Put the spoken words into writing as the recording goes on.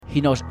He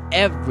knows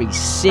every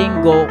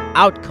single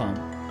outcome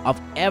of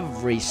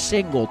every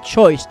single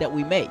choice that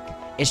we make.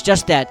 It's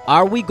just that,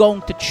 are we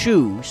going to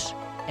choose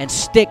and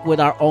stick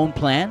with our own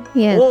plan?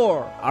 Yes.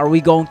 Or are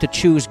we going to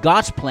choose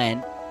God's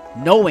plan,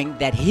 knowing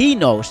that He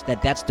knows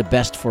that that's the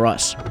best for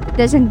us? It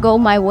doesn't go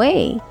my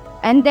way.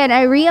 And then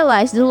I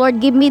realized the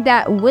Lord gave me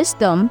that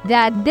wisdom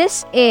that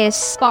this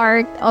is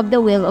part of the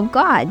will of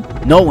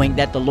God. Knowing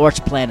that the Lord's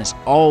plan is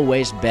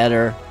always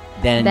better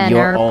than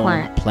your our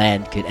own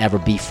plan could ever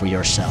be for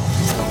yourself.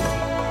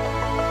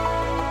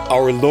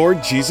 Our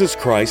Lord Jesus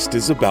Christ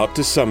is about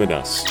to summon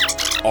us.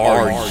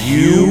 Are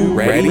you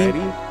ready?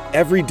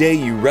 Every day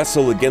you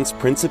wrestle against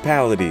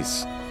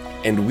principalities,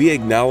 and we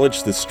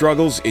acknowledge the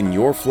struggles in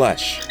your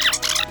flesh.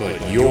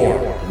 But you're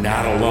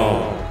not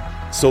alone.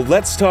 So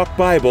let's talk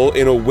Bible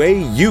in a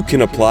way you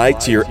can apply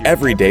to your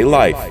everyday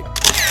life.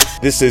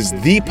 This is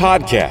the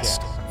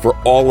podcast for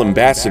all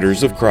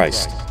ambassadors of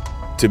Christ,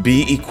 to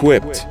be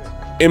equipped,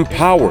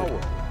 empowered,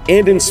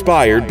 and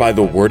inspired by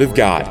the Word of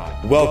God.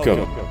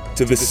 Welcome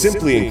to the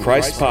Simply in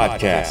Christ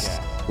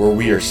podcast, where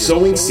we are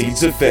sowing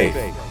seeds of faith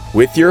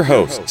with your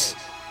hosts,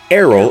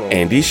 Errol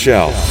and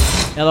Ichelle.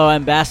 Hello,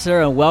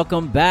 Ambassador, and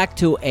welcome back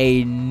to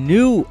a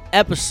new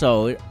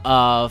episode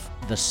of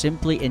the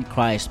Simply in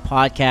Christ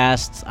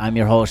podcast. I'm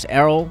your host,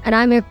 Errol. And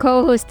I'm your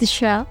co-host,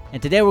 Ichelle.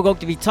 And today we're going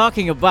to be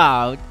talking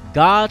about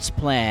God's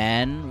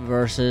plan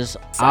versus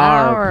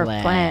our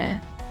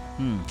plan.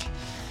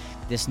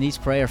 This needs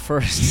prayer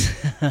first.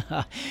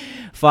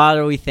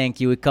 Father, we thank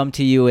you. We come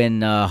to you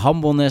in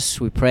humbleness.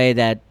 We pray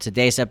that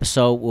today's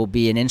episode will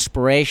be an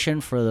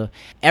inspiration for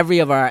every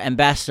of our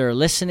ambassador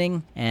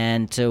listening,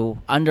 and to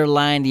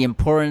underline the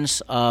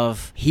importance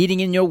of heeding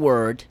in your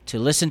word, to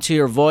listen to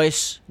your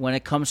voice when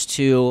it comes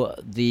to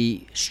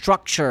the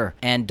structure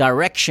and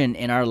direction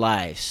in our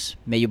lives.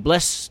 May you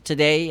bless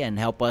today and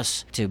help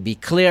us to be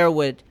clear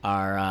with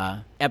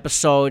our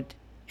episode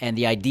and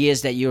the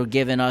ideas that you're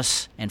giving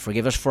us, and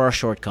forgive us for our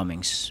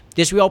shortcomings.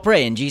 This we all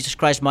pray in Jesus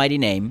Christ's mighty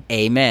name.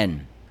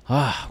 Amen.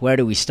 Where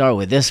do we start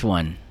with this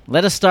one?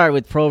 Let us start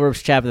with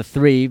Proverbs chapter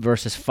 3,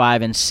 verses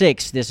 5 and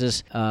 6. This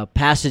is a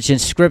passage in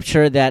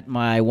Scripture that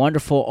my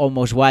wonderful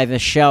almost wife,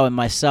 Ichelle, and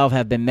myself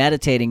have been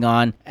meditating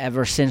on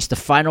ever since the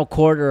final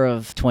quarter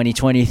of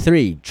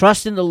 2023.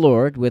 Trust in the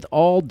Lord with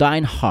all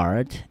thine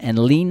heart, and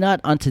lean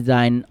not unto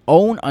thine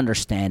own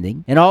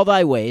understanding. In all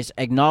thy ways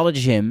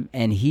acknowledge him,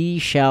 and he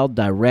shall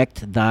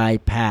direct thy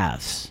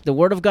paths. The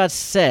Word of God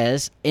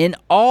says, in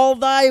all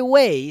thy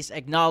ways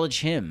acknowledge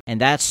him. And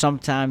that's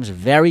sometimes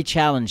very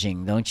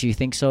challenging, don't you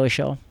think so,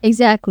 Ichelle?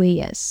 Exactly,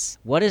 yes.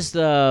 What is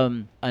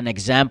an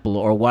example,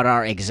 or what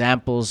are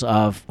examples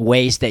of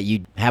ways that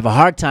you have a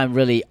hard time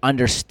really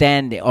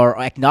understanding or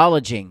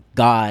acknowledging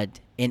God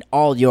in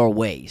all your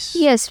ways?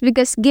 Yes,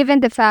 because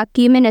given the fact,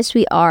 human as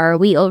we are,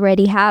 we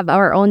already have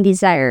our own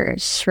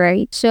desires,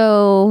 right?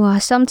 So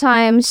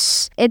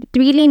sometimes it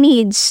really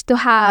needs to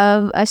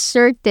have a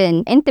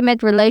certain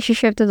intimate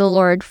relationship to the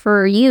Lord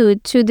for you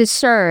to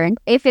discern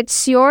if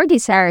it's your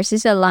desires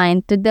is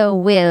aligned to the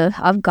will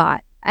of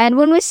God. And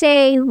when we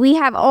say we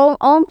have our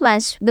own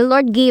plans, the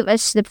Lord gave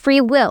us the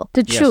free will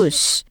to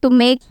choose, to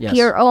make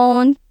your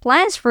own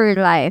plans for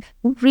your life.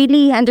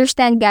 Really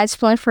understand God's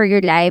plan for your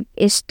life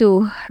is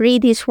to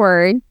read His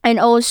Word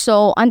and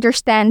also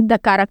understand the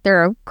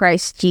character of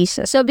Christ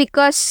Jesus. So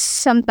because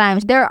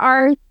sometimes there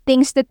are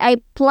things that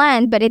I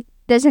planned, but it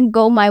doesn't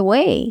go my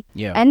way.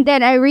 And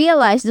then I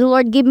realized the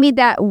Lord gave me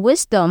that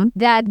wisdom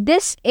that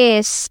this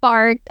is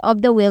part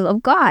of the will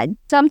of God.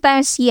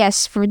 Sometimes,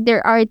 yes,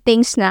 there are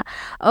things na,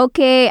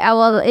 okay, I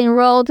will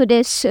enroll to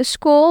this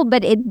school,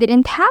 but it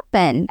didn't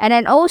happen. And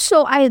then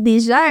also, I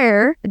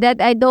desire that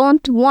I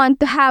don't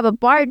want to have a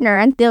partner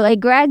until I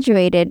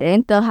graduated,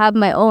 until I have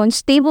my own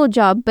stable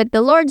job. But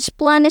the Lord's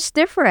plan is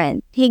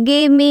different. He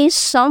gave me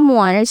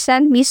someone, or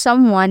sent me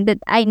someone that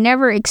I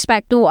never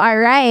expect to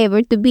arrive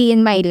or to be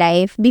in my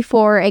life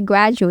before I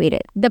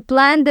graduated. The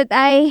plan that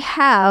I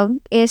have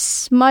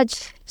is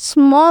much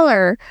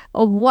smaller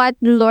of what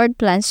the Lord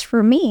plans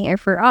for me or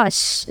for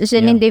us as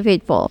an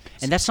individual.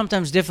 And that's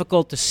sometimes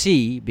difficult to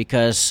see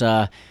because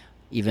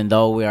even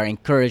though we are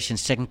encouraged in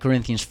 2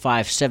 Corinthians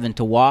 5:7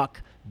 to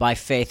walk by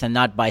faith and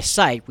not by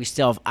sight, we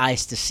still have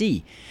eyes to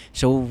see.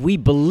 So we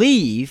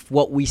believe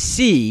what we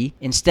see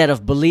instead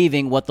of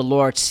believing what the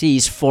Lord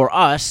sees for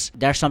us.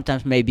 There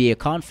sometimes may be a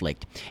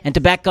conflict. And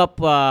to back up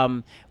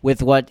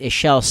with what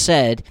Ichelle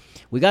said,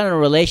 we got in a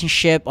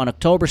relationship on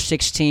October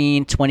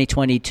 16,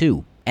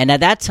 2022. And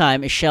at that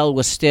time, Ichelle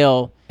was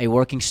still a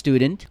working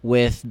student,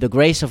 with the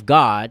grace of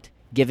God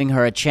giving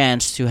her a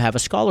chance to have a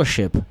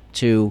scholarship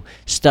to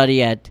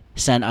study at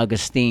San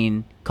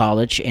Agustin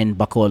College in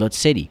Bacolod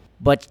City.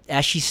 But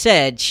as she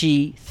said,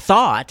 she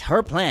thought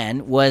her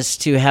plan was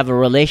to have a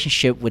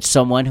relationship with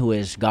someone who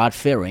is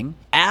God-fearing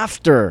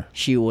after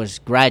she would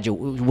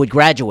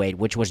graduate,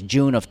 which was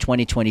June of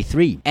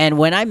 2023. And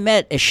when I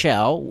met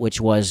Ichelle,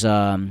 which was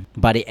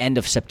by the end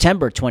of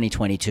September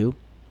 2022,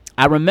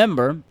 I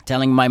remember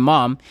telling my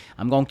mom,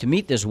 I'm going to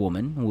meet this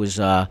woman who is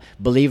a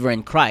believer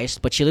in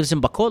Christ, but she lives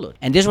in Bacolod.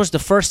 And this was the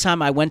first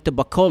time I went to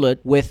Bacolod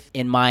with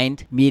in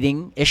mind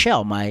meeting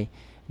Ichelle, my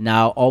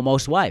now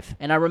almost wife.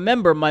 And I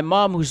remember my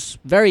mom, who's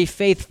very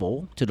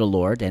faithful to the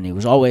Lord, and he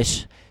was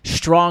always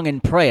strong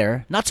in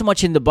prayer, not so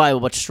much in the Bible,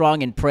 but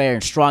strong in prayer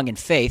and strong in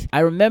faith.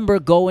 I remember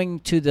going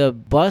to the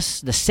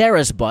bus, the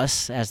Sarah's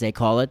bus, as they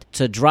call it,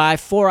 to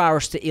drive 4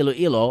 hours to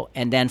Iloilo,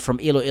 and then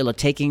from Iloilo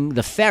taking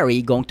the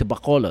ferry going to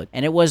Bacolod.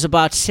 And it was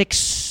about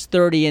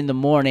 6:30 in the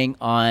morning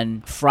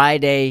on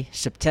Friday,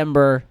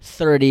 September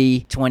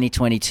 30,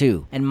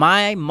 2022. And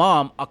my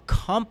mom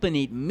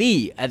accompanied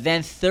me, a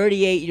then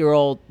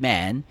 38-year-old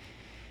man,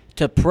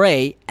 to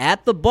pray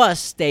at the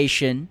bus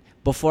station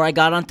before I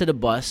got onto the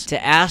bus,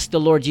 to ask the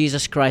Lord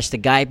Jesus Christ to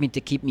guide me,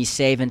 to keep me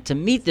safe, and to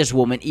meet this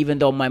woman, even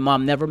though my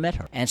mom never met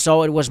her. And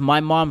so it was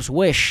my mom's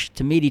wish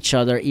to meet each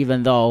other,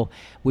 even though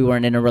we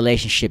weren't in a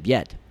relationship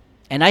yet.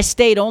 And I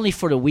stayed only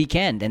for the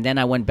weekend, and then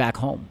I went back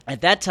home.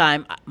 At that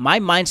time, my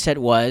mindset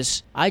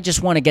was, I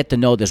just want to get to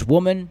know this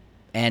woman,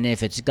 and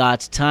if it's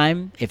God's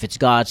time, if it's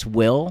God's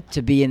will,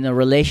 to be in a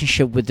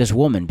relationship with this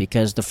woman,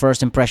 because the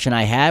first impression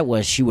I had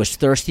was she was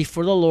thirsty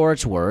for the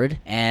Lord's word,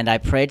 and I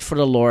prayed for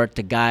the Lord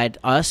to guide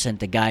us and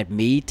to guide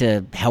me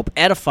to help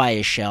edify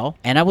Ichelle,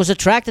 and I was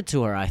attracted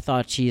to her. I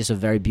thought she is a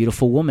very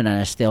beautiful woman,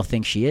 and I still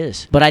think she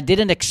is. But I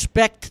didn't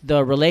expect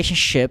the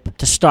relationship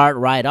to start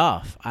right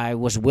off. I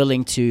was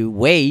willing to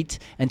wait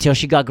until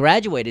she got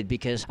graduated,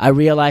 because I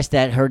realized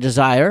that her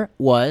desire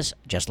was,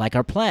 just like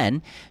our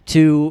plan,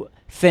 to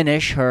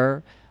finish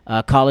her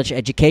college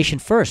education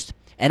first.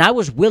 And I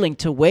was willing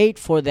to wait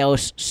for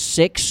those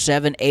 6,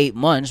 7, 8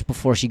 months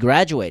before she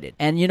graduated.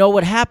 And you know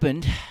what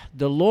happened?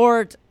 The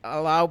Lord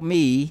allowed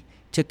me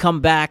to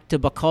come back to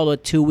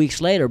Bacolod 2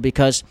 weeks later,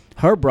 because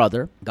her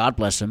brother, God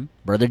bless him,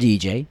 Brother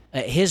DJ,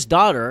 his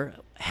daughter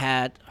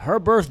had her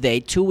birthday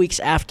 2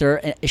 weeks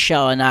after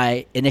Ichelle and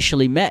I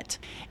initially met.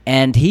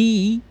 And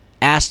he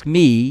asked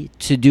me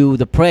to do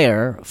the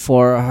prayer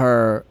for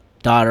her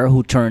daughter,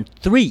 who turned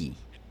 3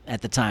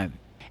 at the time.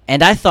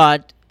 And I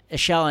thought,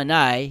 Ichelle and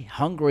I,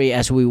 hungry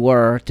as we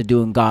were to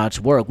doing God's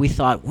work, we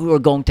thought we were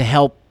going to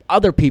help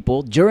other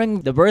people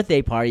during the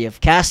birthday party of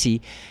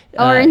Cassie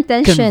Our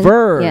intention,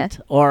 convert, yeah.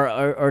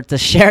 or to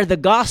share the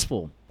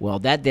gospel. Well,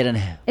 that didn't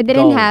It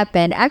didn't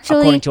happen.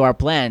 Actually, according to our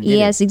plan.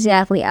 Yes,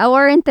 exactly.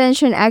 Our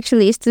intention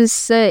actually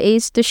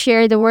is to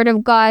share the word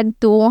of God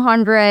to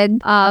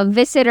 100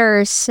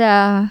 visitors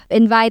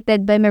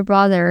invited by my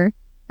brother.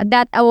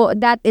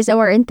 That is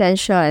our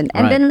intention.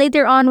 And then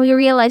later on, we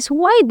realized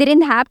why it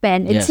didn't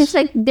happen. It seems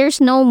like there's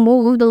no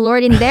move of the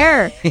Lord in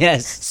there.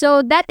 Yes.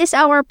 So that is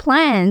our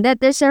plan.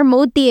 That is our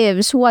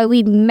motives why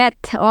we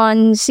met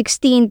on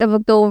 16th of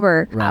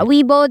October. Right.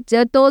 We both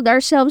told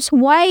ourselves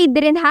why it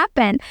didn't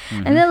happen.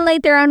 Mm-hmm. And then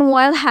later on,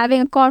 while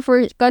having a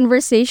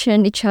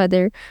conversation each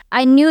other,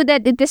 I knew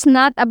that it is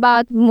not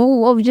about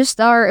move of just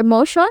our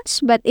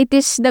emotions, but it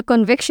is the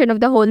conviction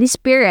of the Holy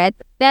Spirit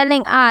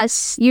telling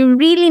us, you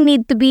really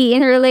need to be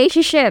in a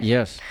relationship.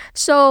 Yes.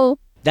 So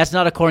that's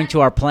not according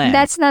to our plan.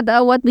 That's not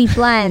what we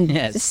planned.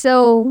 Yes.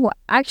 So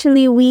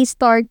actually, we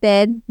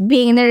started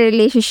being in a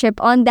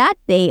relationship on that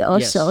day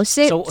also.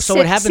 Yes. So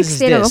what happens is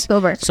this.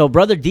 October. So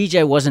Brother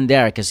DJ wasn't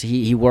there because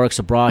he works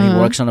abroad. Mm-hmm. He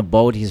works on a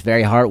boat. He's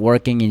very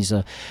hardworking. He's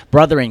a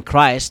brother in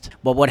Christ.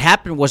 But what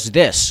happened was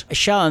this.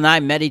 Ichelle and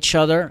I met each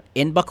other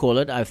in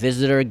Bacolod. I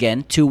visited her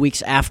again 2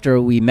 weeks after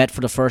we met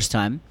for the first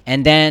time.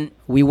 And then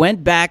we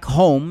went back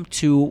home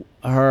to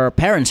her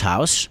parents'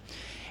 house.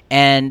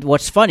 And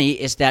what's funny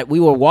is that we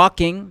were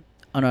walking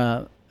on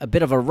a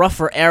bit of a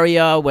rougher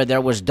area where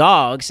there was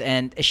dogs,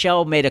 and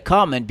Ichelle made a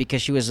comment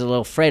because she was a little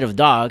afraid of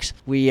dogs.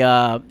 We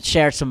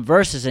shared some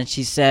verses, and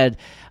she said,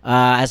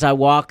 as I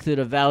walk through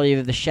the valley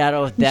of the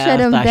shadow of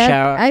death,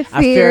 I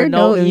fear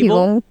no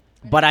evil.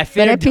 But I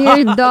fear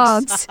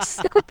dogs.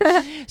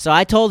 So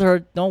I told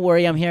her, don't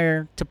worry, I'm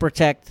here to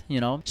protect,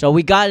 So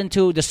we got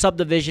into the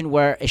subdivision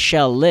where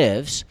Ichelle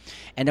lives,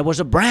 and there was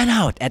a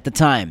brownout at the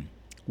time.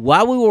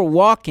 While we were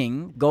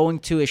walking, going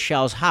to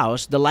Ichelle's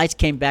house, the lights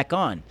came back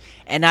on.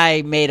 And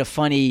I made a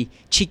funny,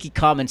 cheeky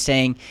comment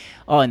saying,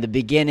 oh, in the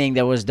beginning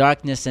there was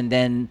darkness, and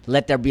then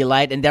let there be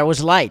light, and there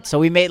was light. So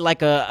we made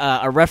like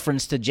a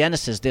reference to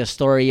Genesis, the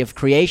story of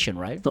creation,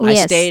 right? Yes.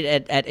 I stayed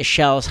at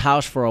Ichelle's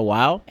house for a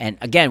while. And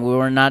again, we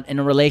were not in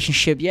a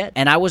relationship yet.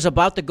 And I was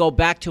about to go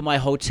back to my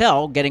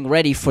hotel, getting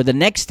ready for the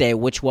next day,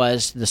 which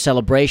was the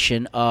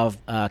celebration of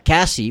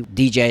Cassie,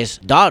 DJ's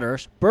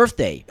daughter's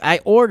birthday.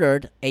 I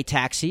ordered a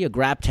taxi, a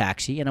Grab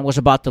taxi, and I was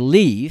about to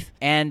leave.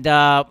 And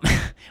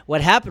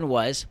what happened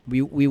was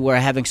we were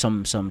having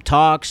some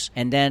talks,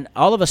 and then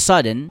all of a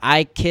sudden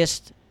I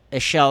kissed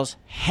Ichelle's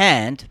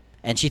hand,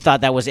 and she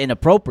thought that was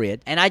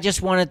inappropriate, and I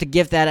just wanted to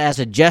give that as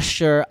a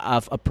gesture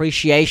of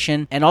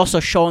appreciation and also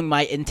showing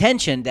my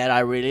intention that I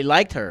really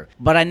liked her.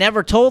 But I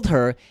never told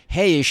her,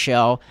 hey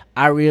Ichelle,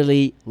 I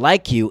really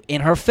like you,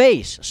 in her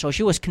face. So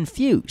she was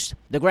confused.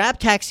 The Grab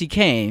taxi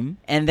came,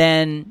 and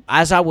then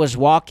as I was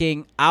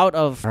walking out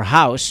of her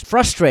house,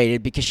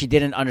 frustrated because she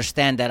didn't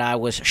understand that I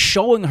was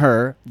showing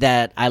her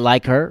that I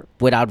like her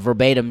without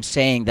verbatim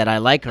saying that I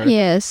like her.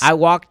 Yes. I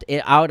walked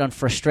it out on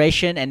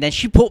frustration, and then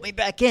she pulled me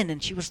back in,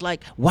 and she was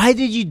like, "Why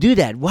did you do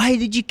that? Why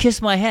did you kiss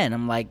my hand?"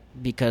 I'm like,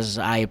 "Because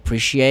I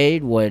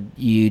appreciate what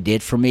you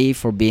did for me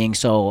for being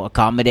so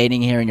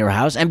accommodating here in your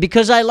house, and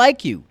because I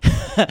like you."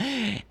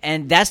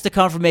 And that's the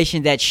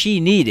confirmation that she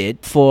needed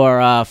for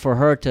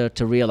her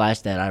to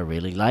realize that I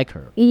really like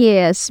her.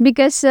 Yes,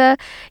 because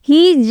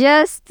he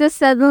just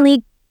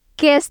suddenly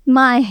kissed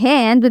my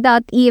hand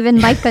without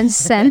even my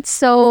consent.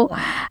 So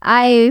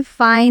I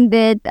find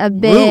it a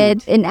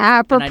bit Rude.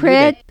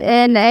 inappropriate.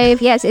 And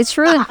yes, it's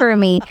rude for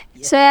me.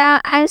 So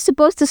I'm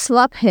supposed to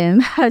slap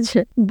him.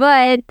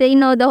 But,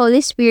 the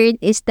Holy Spirit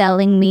is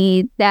telling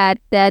me that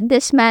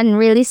this man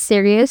really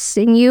serious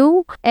in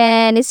you.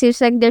 And it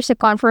seems like there's a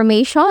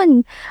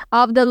confirmation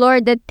of the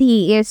Lord that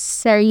he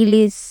is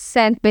really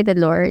sent by the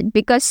Lord.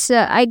 Because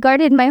I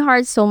guarded my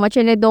heart so much,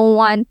 and I don't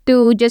want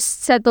to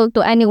just settle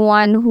to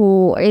anyone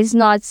who is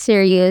not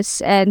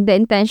serious and the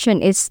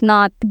intention is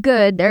not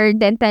good, or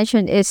the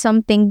intention is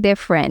something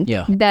different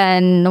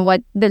than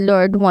what the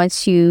Lord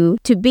wants you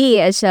to be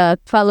as a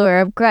follower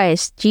of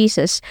Christ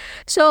Jesus.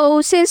 So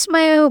since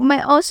my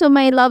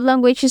love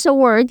language is a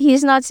word,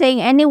 he's not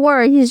saying any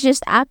word. He's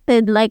just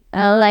acted like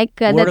word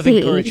that of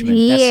encouragement.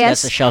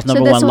 That's Ichelle's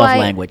number one love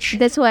language.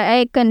 That's why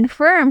I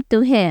confirmed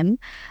to him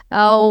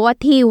what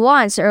he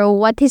wants or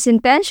what his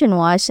intention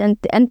was, and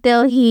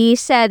until he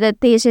said that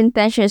his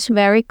intention is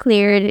very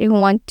clear. He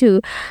want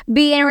to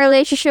be in a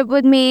relationship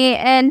with me,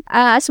 and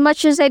as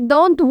much as I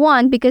don't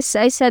want, because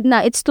I said, no,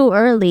 it's too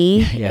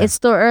early. It's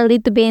too early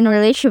to be in a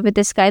relationship with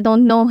this guy. I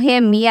don't know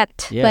him yet.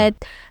 But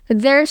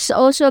there's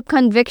also a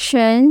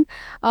conviction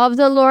of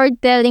the Lord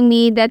telling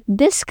me that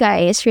this guy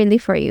is really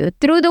for you,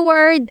 through the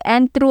word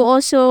and through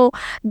also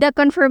the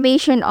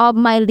confirmation of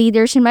my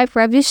leaders in my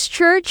previous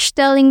church,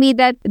 telling me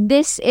that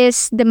this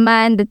is the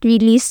man that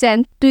really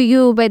sent to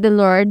you by the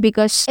Lord,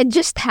 because it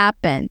just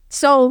happened.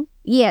 So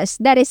yes,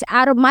 that is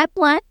out of my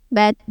plan,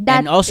 but that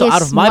and also is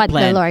out of my what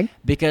plan, the Lord.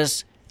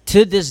 because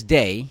to this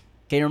day,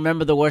 can you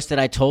remember the words that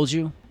I told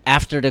you?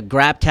 After the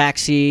Grab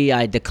taxi,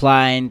 I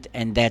declined,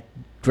 and that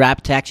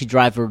Grab taxi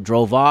driver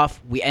drove off.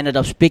 We ended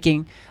up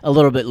speaking a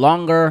little bit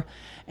longer,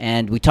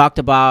 and we talked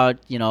about,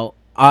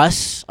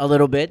 us a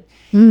little bit.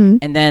 Mm-hmm.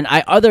 And then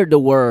I uttered the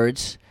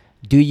words,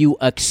 "Do you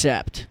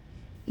accept?"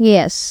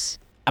 Yes.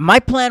 My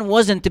plan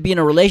wasn't to be in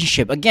a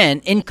relationship.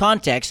 Again, in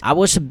context, I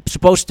was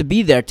supposed to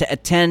be there to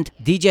attend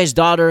DJ's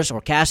daughter's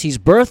or Cassie's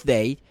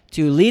birthday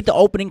to lead the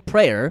opening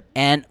prayer,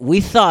 and we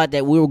thought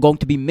that we were going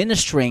to be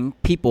ministering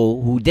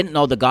people who didn't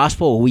know the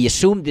gospel, who we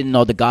assumed didn't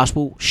know the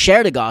gospel,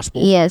 share the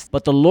gospel. Yes.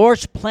 But the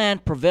Lord's plan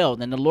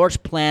prevailed, and the Lord's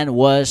plan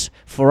was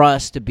for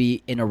us to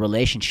be in a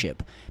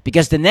relationship.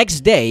 Because the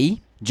next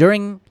day,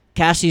 during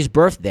Cassie's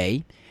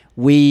birthday,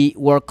 we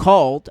were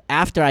called,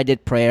 after I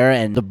did prayer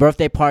and the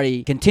birthday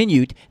party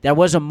continued, there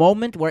was a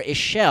moment where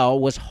Ichelle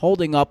was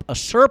holding up a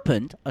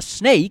serpent, a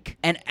snake,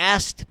 and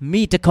asked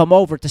me to come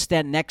over to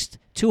stand next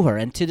to her.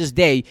 And to this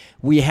day,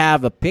 we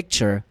have a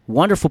picture,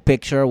 wonderful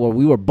picture, where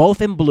we were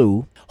both in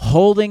blue,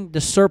 holding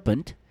the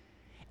serpent.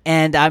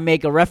 And I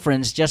make a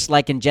reference, just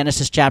like in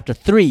Genesis chapter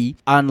 3,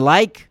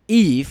 unlike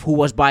Eve, who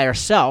was by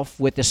herself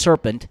with the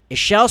serpent,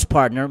 Ichelle's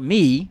partner,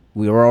 me,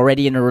 we were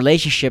already in a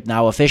relationship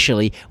now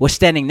officially, was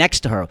standing next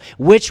to her,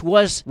 which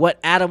was what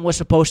Adam was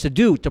supposed to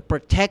do, to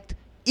protect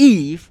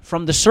Eve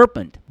from the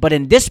serpent. But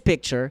in this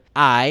picture,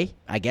 I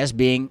guess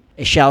being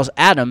Ichelle's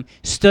Adam,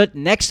 stood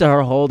next to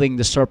her holding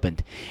the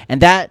serpent.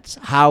 And that's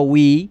how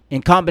we,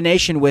 in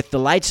combination with the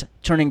lights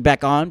turning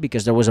back on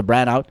because there was a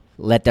brownout,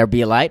 let there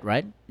be a light,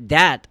 right?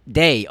 That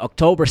day,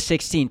 October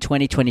 16,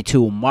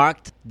 2022,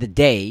 marked the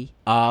day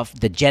of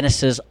the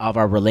genesis of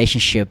our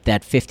relationship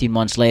that 15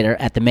 months later,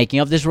 at the making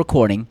of this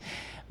recording,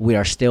 we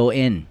are still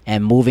in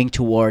and moving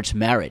towards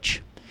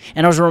marriage.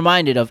 And I was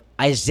reminded of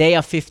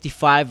Isaiah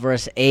 55,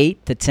 verse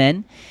 8 to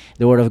 10.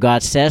 The Word of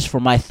God says, "For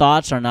my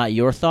thoughts are not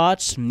your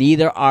thoughts,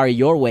 neither are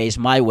your ways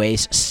my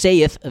ways,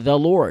 saith the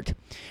Lord.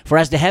 For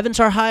as the heavens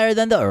are higher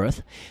than the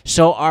earth,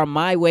 so are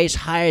my ways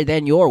higher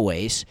than your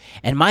ways,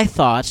 and my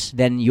thoughts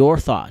than your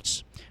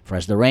thoughts. For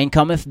as the rain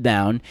cometh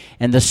down,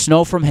 and the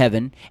snow from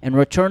heaven, and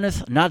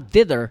returneth not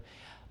thither,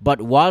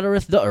 but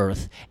watereth the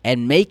earth,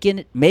 and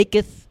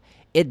maketh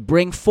it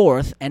bring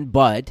forth and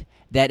bud,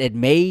 that it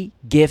may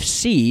give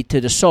seed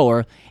to the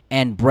sower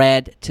and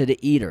bread to the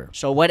eater."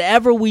 So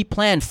whatever we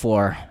plan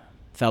for,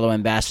 fellow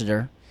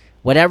ambassador,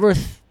 whatever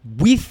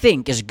we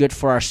think is good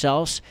for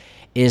ourselves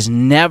is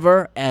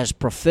never as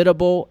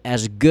profitable,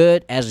 as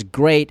good, as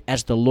great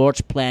as the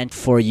Lord's plan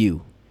for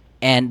you.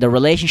 And the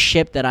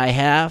relationship that I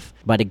have,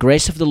 by the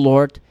grace of the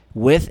Lord,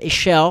 with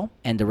Ichelle,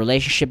 and the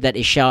relationship that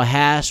Ichelle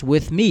has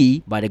with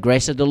me, by the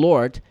grace of the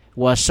Lord,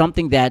 was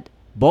something that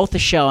both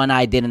Ichelle and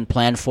I didn't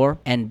plan for,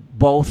 and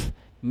both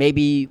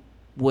maybe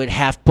would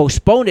have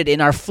postponed it in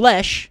our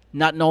flesh,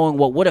 not knowing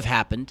what would have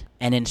happened.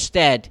 And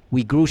instead,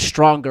 we grew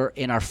stronger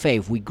in our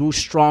faith. We grew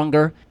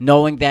stronger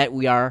knowing that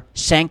we are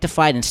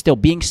sanctified and still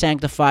being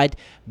sanctified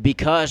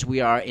because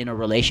we are in a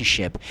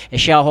relationship.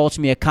 Ichelle holds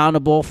me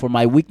accountable for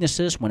my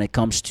weaknesses when it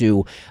comes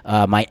to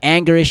my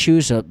anger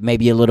issues,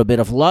 maybe a little bit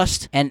of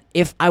lust. And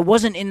if I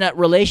wasn't in that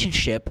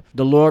relationship,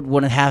 the Lord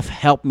wouldn't have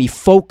helped me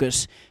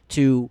focus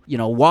to,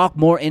 walk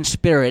more in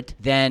spirit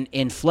than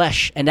in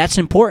flesh. And that's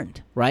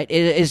important, right?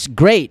 It is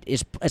great.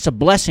 It's a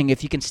blessing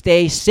if you can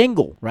stay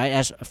single, right?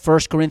 As 1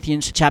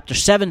 Corinthians chapter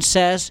 7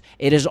 says,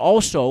 it is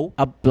also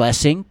a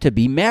blessing to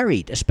be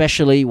married,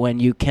 especially when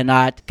you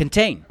cannot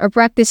contain. Or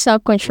practice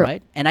self-control.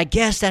 Right? And I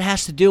guess that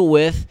has to do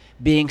with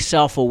being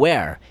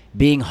self-aware,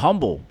 being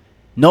humble,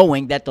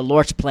 knowing that the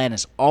Lord's plan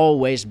is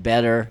always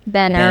better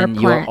than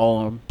your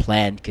own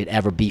plan could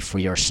ever be for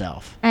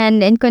yourself.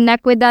 And in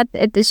connect with that,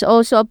 it is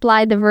also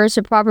applied the verse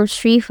of Proverbs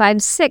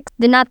 3:5-6.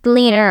 Do not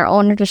lean on our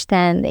own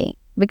understanding.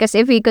 Because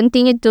if we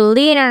continue to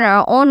lean on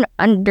our own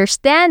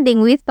understanding,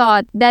 we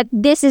thought that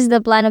this is the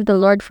plan of the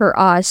Lord for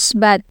us.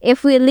 But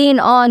if we lean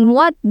on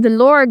what the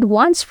Lord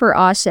wants for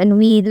us and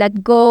we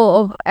let go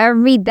of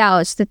every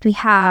doubts that we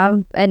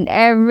have and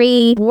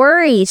every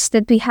worries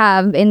that we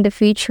have in the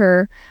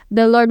future,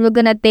 the Lord will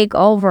gonna take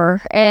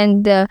over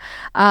and the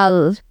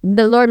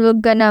Lord will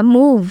gonna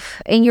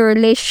move in your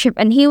relationship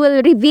and He will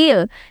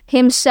reveal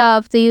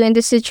Himself to you in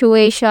the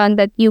situation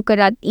that you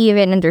cannot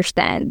even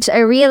understand. So I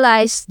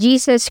realized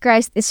Jesus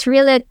Christ is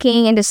really a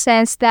king in the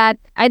sense that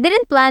I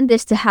didn't plan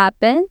this to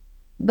happen,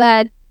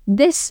 but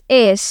this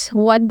is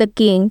what the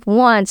king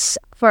wants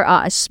for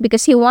us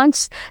because he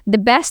wants the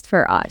best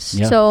for us.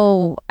 Yeah.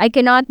 So I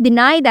cannot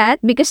deny that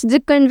because the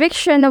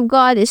conviction of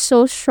God is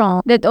so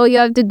strong that all you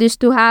have to do is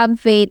to have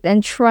faith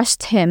and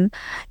trust Him.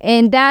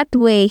 In that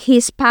way,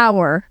 His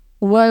power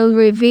will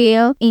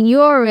reveal in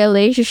your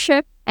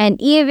relationship, and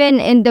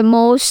even in the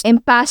most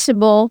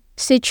impossible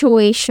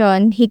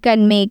situation, He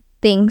can make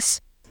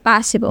things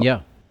possible.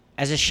 Yeah.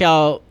 As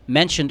Ichelle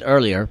mentioned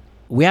earlier,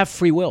 we have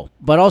free will,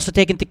 but also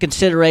take into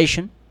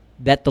consideration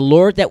that the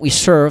Lord that we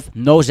serve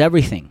knows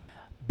everything.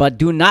 But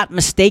do not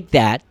mistake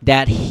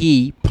that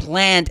He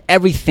planned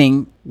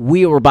everything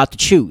we were about to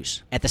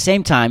choose. At the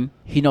same time,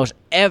 He knows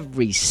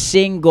every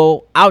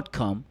single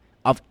outcome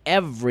of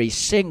every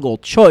single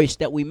choice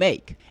that we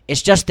make.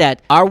 It's just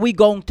that, are we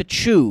going to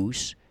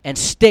choose and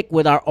stick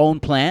with our own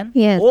plan?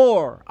 Yes.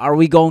 Or are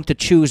we going to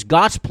choose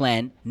God's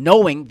plan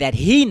knowing that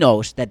He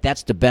knows that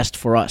that's the best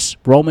for us?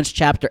 Romans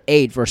chapter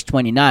 8 verse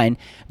 29,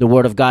 the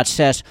Word of God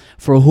says,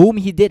 "For whom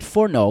He did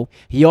foreknow,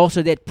 He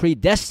also did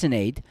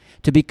predestinate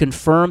to be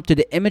conformed to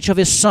the image of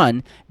His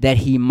Son, that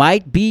He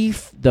might be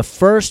the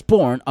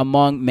firstborn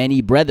among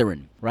many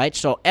brethren." Right?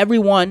 So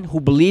everyone who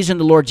believes in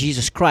the Lord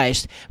Jesus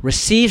Christ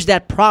receives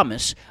that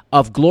promise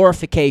of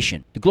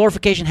glorification. The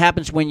glorification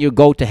happens when you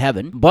go to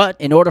heaven, but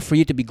in order for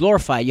you to be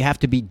glorified, you have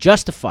to be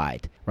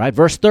justified. Right?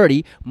 Verse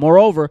 30,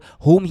 "Moreover,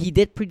 whom He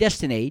did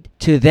predestinate,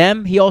 to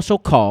them He also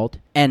called,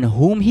 and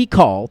whom He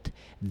called,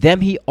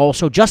 them He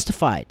also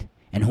justified.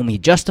 And whom He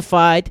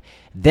justified,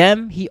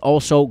 them He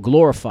also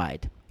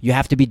glorified." You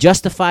have to be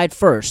justified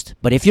first,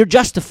 but if you're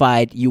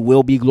justified, you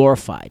will be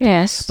glorified.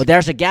 Yes. But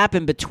there's a gap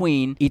in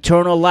between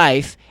eternal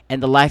life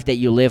and the life that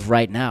you live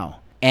right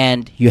now.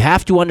 And you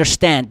have to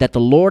understand that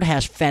the Lord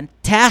has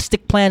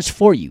fantastic plans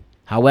for you.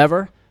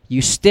 However,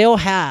 you still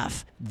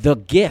have the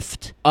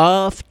gift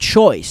of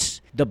choice,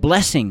 the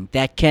blessing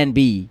that can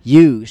be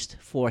used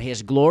for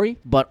His glory,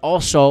 but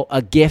also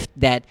a gift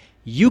that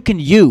you can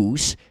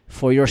use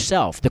for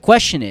yourself. The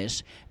question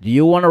is, do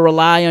you want to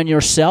rely on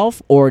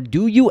yourself, or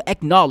do you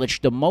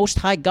acknowledge the Most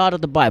High God of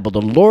the Bible,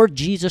 the Lord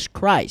Jesus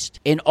Christ,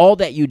 in all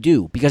that you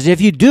do? Because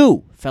if you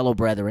do, fellow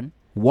brethren,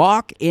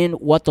 walk in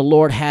what the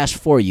Lord has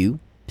for you,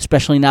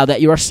 especially now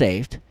that you are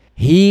saved,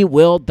 He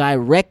will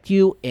direct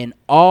you in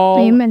all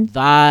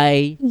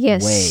thy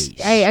ways.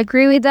 I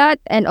agree with that.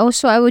 And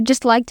also, I would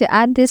just like to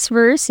add this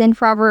verse in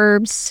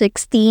Proverbs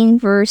 16,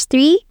 verse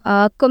 3.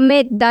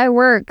 Commit thy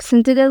works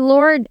unto the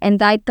Lord, and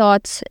thy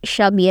thoughts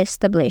shall be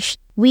established.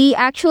 We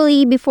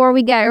actually, before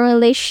we get a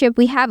relationship,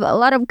 we have a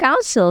lot of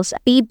counsels,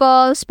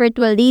 people,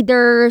 spiritual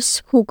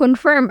leaders who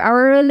confirm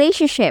our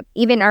relationship,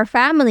 even our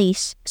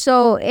families.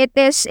 So it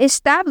is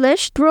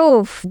established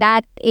proof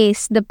that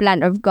is the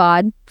plan of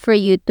God for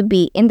you to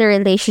be in the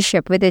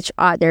relationship with each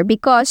other,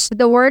 because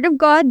the Word of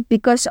God,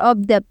 because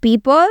of the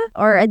people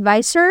or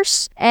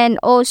advisors, and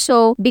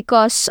also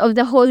because of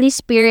the Holy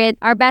Spirit,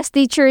 our best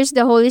teachers,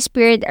 the Holy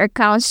Spirit, our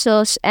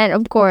counsels, and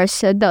of course,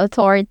 the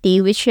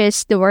authority, which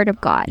is the Word of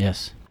God.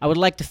 Yes. I would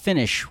like to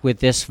finish with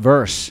this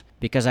verse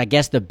because I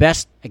guess the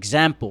best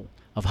example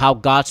of how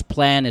God's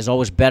plan is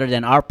always better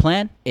than our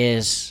plan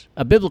is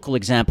a biblical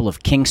example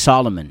of King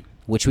Solomon,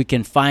 which we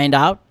can find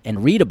out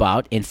and read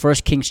about in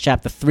 1 Kings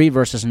chapter 3,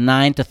 verses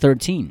 9 to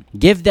 13.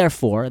 "Give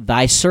therefore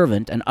thy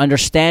servant an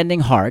understanding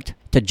heart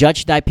to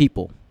judge thy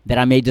people, that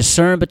I may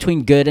discern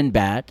between good and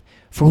bad.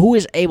 For who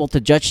is able to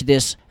judge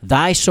this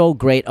thy so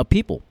great a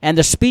people? And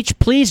the speech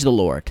pleased the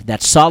Lord,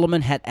 that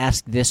Solomon had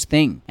asked this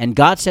thing. And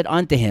God said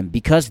unto him,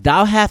 Because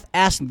thou hast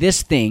asked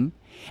this thing,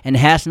 and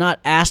hast not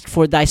asked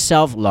for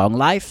thyself long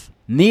life,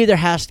 neither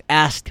hast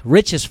asked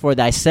riches for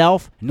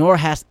thyself, nor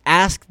hast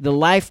asked the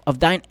life of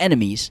thine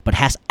enemies, but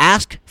hast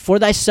asked for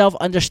thyself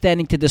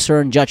understanding to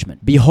discern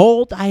judgment.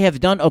 Behold, I have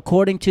done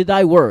according to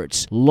thy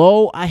words.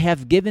 Lo, I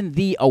have given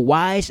thee a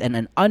wise and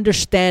an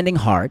understanding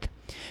heart,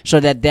 so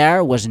that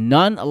there was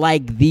none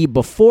like thee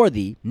before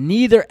thee,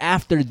 neither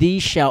after thee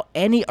shall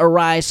any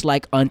arise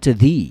like unto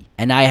thee.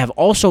 And I have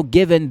also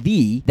given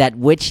thee that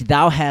which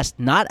thou hast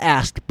not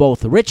asked,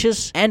 both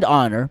riches and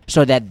honor,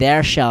 so that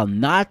there shall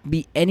not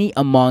be any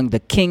among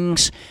the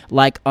kings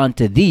like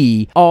unto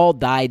thee all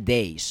thy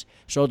days.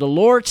 So the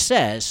Lord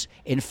says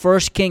in 1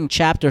 Kings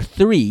chapter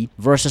 3,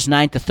 verses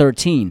 9 to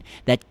 13,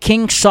 that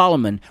King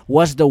Solomon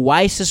was the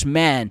wisest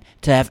man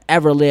to have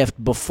ever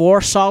lived,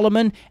 before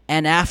Solomon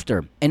and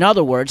after. In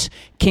other words,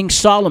 King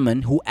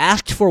Solomon, who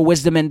asked for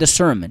wisdom and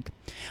discernment,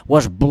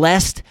 was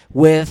blessed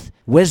with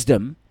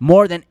wisdom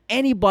more than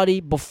anybody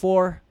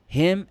before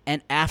him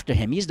and after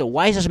him. He's the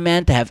wisest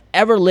man to have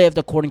ever lived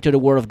according to the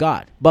word of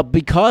God. But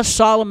because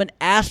Solomon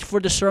asked for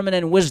discernment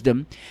and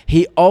wisdom,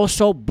 he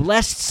also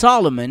blessed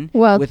Solomon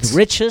with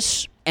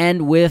riches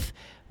and with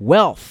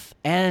wealth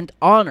and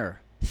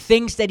honor,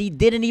 things that he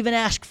didn't even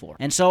ask for.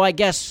 And so I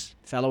guess,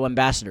 fellow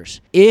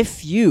ambassadors,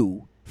 if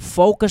you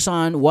focus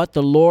on what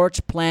the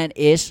Lord's plan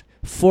is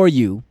for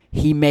you,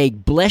 He may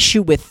bless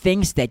you with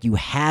things that you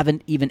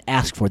haven't even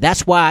asked for.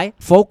 That's why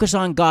focus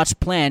on God's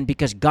plan,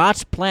 because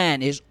God's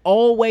plan is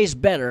always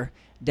better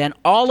than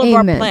all of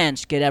our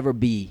plans could ever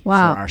be for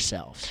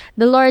ourselves.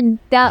 The Lord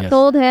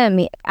told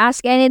him,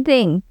 ask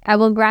anything, I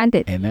will grant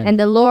it. Amen. And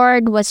the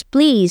Lord was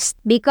pleased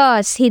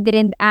because he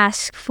didn't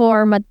ask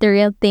for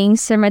material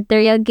things or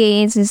material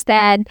gains.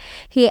 Instead,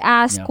 he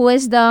asked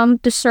wisdom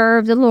to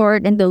serve the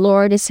Lord, and the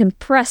Lord is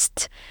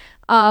impressed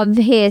of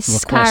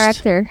his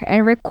character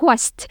and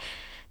request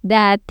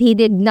that he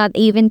did not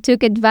even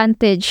took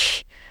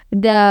advantage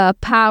the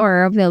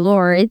power of the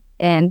Lord,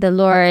 and the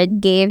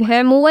Lord gave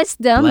him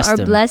wisdom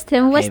blessed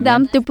him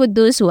wisdom to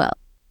produce well.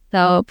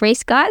 So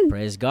praise God.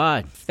 Praise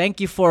God. Thank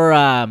you for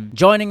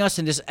joining us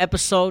in this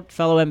episode,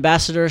 fellow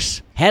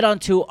ambassadors. Head on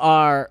to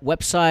our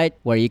website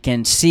where you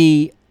can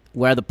see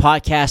where the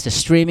podcast is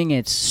streaming.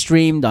 It's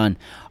streamed on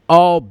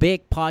all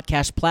big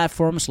podcast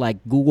platforms like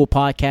Google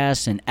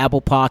Podcasts and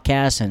Apple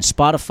Podcasts and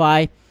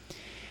Spotify.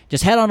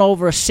 Just head on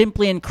over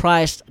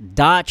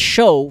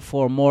simplyinchrist.show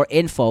for more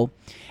info.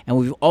 And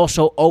we've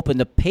also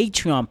opened a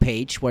Patreon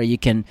page where you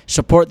can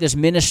support this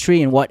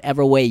ministry in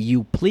whatever way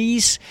you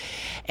please.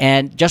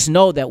 And just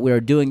know that we're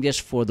doing this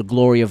for the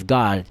glory of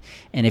God.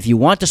 And if you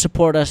want to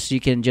support us, you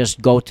can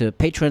just go to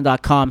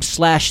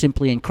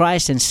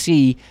patreon.com/simplyinchrist and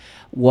see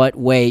what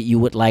way you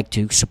would like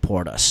to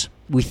support us.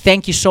 We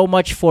thank you so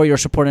much for your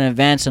support in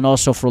advance and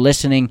also for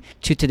listening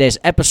to today's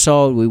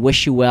episode. We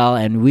wish you well,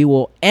 and we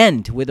will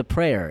end with a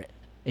prayer.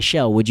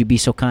 Ichelle, would you be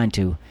so kind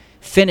to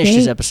finish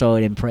this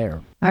episode in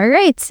prayer? All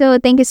right. So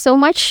thank you so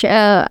much,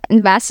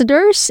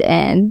 ambassadors.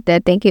 And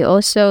thank you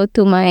also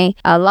to my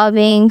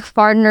loving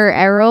partner,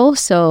 Errol.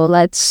 So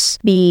let's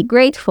be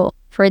grateful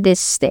for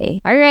this day.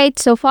 All right.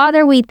 So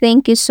Father, we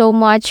thank you so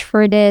much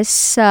for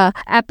this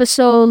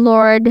episode,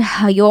 Lord,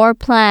 your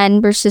plan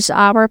versus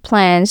our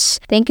plans.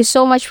 Thank you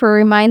so much for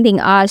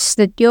reminding us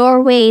that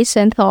your ways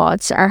and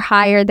thoughts are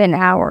higher than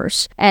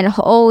ours, and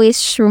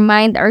always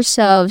remind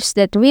ourselves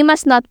that we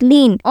must not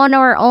lean on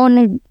our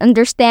own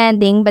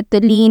understanding, but to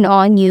lean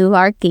on you,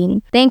 our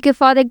King. Thank you,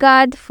 Father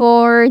God,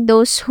 for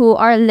those who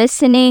are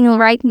listening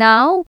right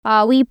now.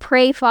 We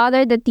pray,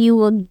 Father, that you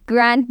will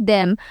grant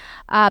them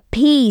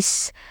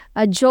peace,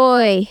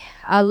 joy,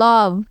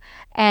 love,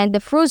 and the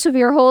fruits of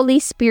your Holy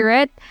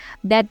Spirit,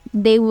 that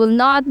they will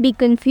not be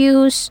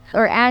confused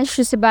or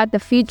anxious about the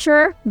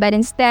future, but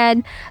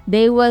instead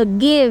they will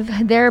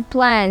give their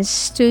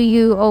plans to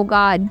you, O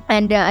God.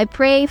 And I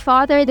pray,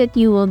 Father, that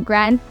you will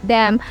grant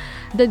them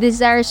the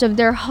desires of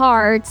their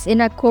hearts in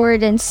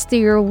accordance to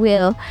your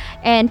will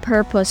and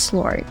purpose,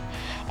 Lord.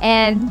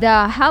 And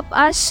help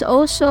us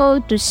also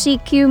to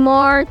seek you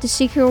more, to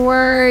seek your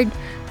word,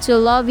 to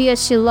love you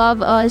as you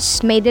love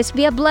us. May this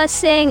be a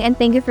blessing, and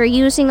thank you for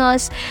using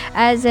us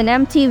as an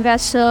empty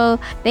vessel.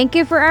 Thank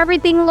you for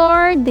everything,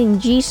 Lord. In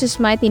Jesus'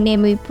 mighty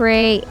name we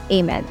pray.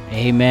 Amen.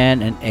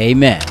 Amen and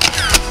amen.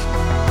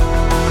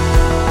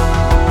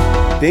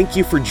 Thank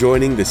you for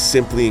joining the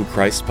Simply in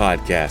Christ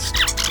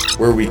podcast,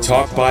 where we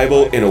talk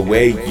Bible in a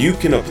way you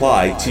can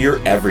apply to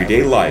your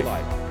everyday life.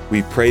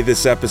 We pray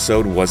this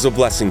episode was a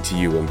blessing to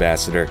you,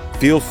 Ambassador.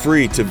 Feel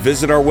free to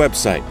visit our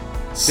website,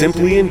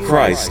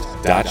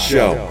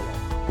 simplyinchrist.show,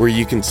 where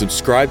you can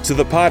subscribe to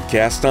the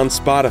podcast on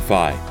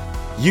Spotify,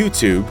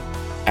 YouTube,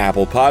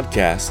 Apple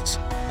Podcasts,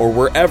 or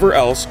wherever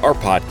else our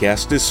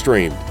podcast is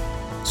streamed,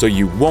 so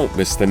you won't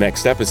miss the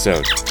next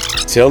episode.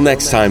 Till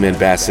next time,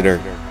 Ambassador,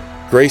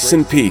 grace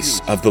and peace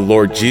of the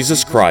Lord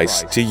Jesus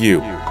Christ to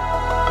you.